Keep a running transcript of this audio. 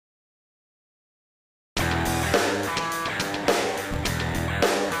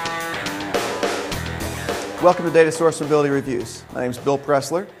Welcome to DataSource Mobility Reviews. My name is Bill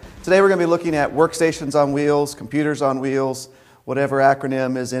Pressler. Today we're going to be looking at workstations on wheels, computers on wheels, whatever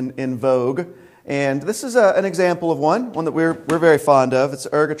acronym is in vogue. And this is an example of one that we're very fond of. It's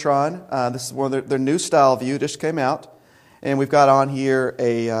Ergotron. This is one of their new StyleView, just came out. And we've got on here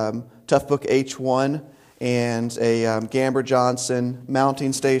a Toughbook H1 and a Gamber-Johnson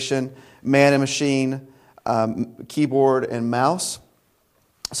mounting station, man and machine, keyboard and mouse.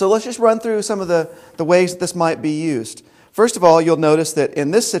 So let's just run through some of the ways that this might be used. First of all, you'll notice that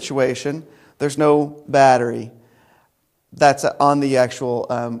in this situation, there's no battery. That's on the actual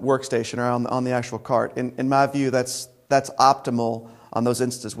workstation or on the actual cart. In my view, that's optimal on those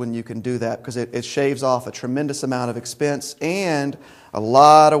instances when you can do that, because it shaves off a tremendous amount of expense and a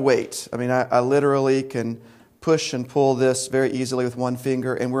lot of weight. I mean, I literally can push and pull this very easily with one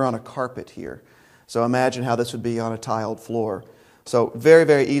finger, and we're on a carpet here. So imagine how this would be on a tiled floor. So very,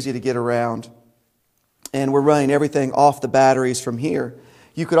 very easy to get around. And we're running everything off the batteries from here.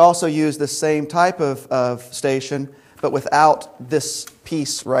 You could also use the same type of station, but without this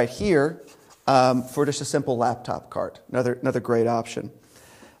piece right here, for just a simple laptop cart. Another great option.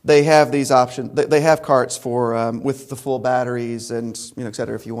 They have these options. They have carts for with the full batteries and et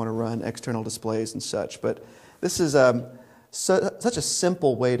cetera, if you want to run external displays and such. But this is such a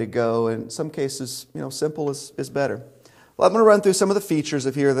simple way to go. And in some cases, simple is better. Well, I'm going to run through some of the features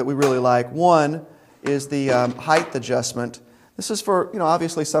of here that we really like. One is the height adjustment. This is for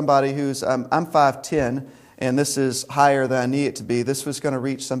obviously somebody who's I'm 5'10", and this is higher than I need it to be. This was going to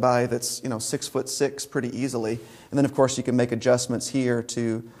reach somebody that's 6'6" pretty easily. And then of course you can make adjustments here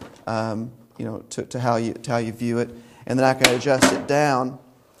to to how you view it. And then I can adjust it down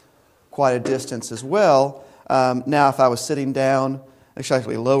quite a distance as well. Now if I was sitting down, it's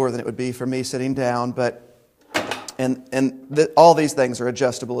actually lower than it would be for me sitting down, but all these things are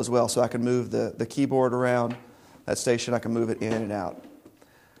adjustable as well, so I can move the keyboard around that station. I can move it in and out.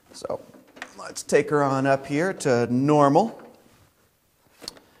 So let's take her on up here to normal.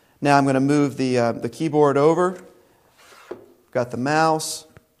 Now I'm going to move the keyboard over. Got the mouse,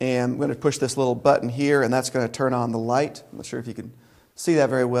 and I'm going to push this little button here, and that's going to turn on the light. I'm not sure if you can see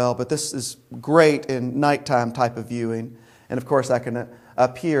that very well, but this is great in nighttime type of viewing. And of course, I can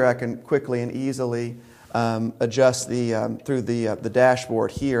up here I can quickly and easily adjust through the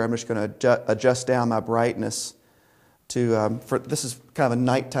dashboard here. I'm just going to adjust down my brightness to this is kind of a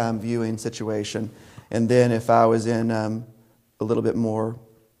nighttime viewing situation. And then if I was in a little bit more,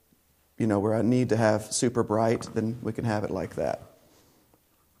 where I need to have super bright, then we can have it like that.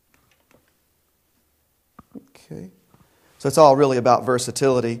 Okay, so it's all really about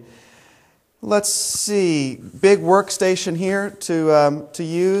versatility. Let's see, big workstation here to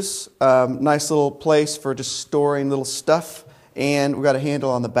use. Nice little place for just storing little stuff, and we've got a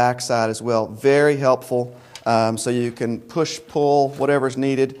handle on the back side as well. Very helpful, so you can push, pull, whatever's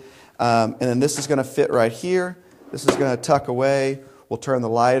needed. And then this is going to fit right here. This is going to tuck away. We'll turn the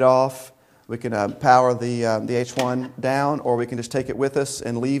light off. We can power the H1 down, or we can just take it with us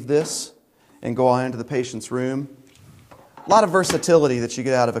and leave this and go on into the patient's room. A lot of versatility that you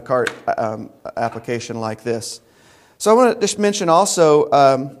get out of a cart application like this. So I want to just mention also,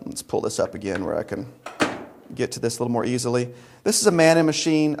 let's pull this up again where I can get to this a little more easily. This is a man and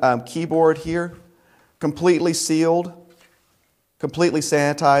machine keyboard here, completely sealed, completely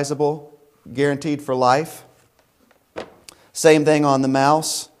sanitizable, guaranteed for life. Same thing on the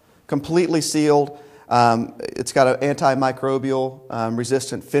mouse, completely sealed. It's got an antimicrobial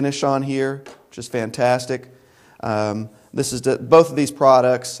resistant finish on here, which is fantastic. This is both of these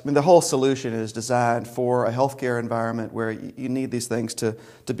products. I mean, the whole solution is designed for a healthcare environment where you need these things to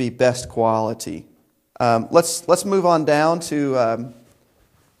be best quality. Let's move on down to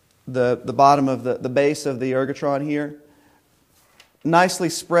the bottom of the base of the Ergotron here. Nicely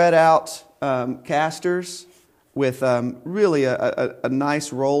spread out casters with really a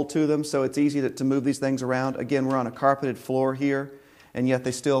nice roll to them, so it's easy to move these things around. Again, we're on a carpeted floor here, and yet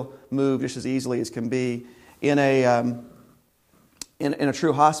they still move just as easily as can be. In a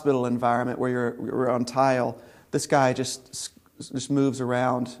true hospital environment where you're on tile, this guy just moves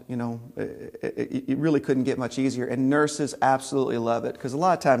around. It really couldn't get much easier, and nurses absolutely love it, because a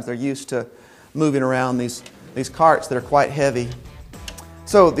lot of times they're used to moving around these carts that are quite heavy.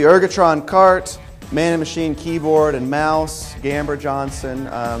 So the Ergotron cart, man and machine keyboard and mouse, Gamber-Johnson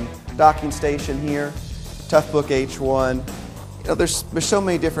docking station here, Toughbook H1. There's so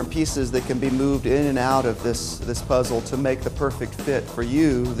many different pieces that can be moved in and out of this puzzle to make the perfect fit for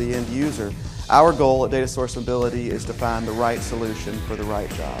you, the end user. Our goal at DataSource Mobility is to find the right solution for the right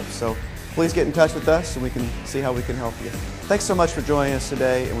job. So please get in touch with us and we can see how we can help you. Thanks so much for joining us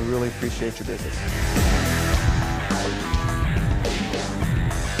today, and we really appreciate your business.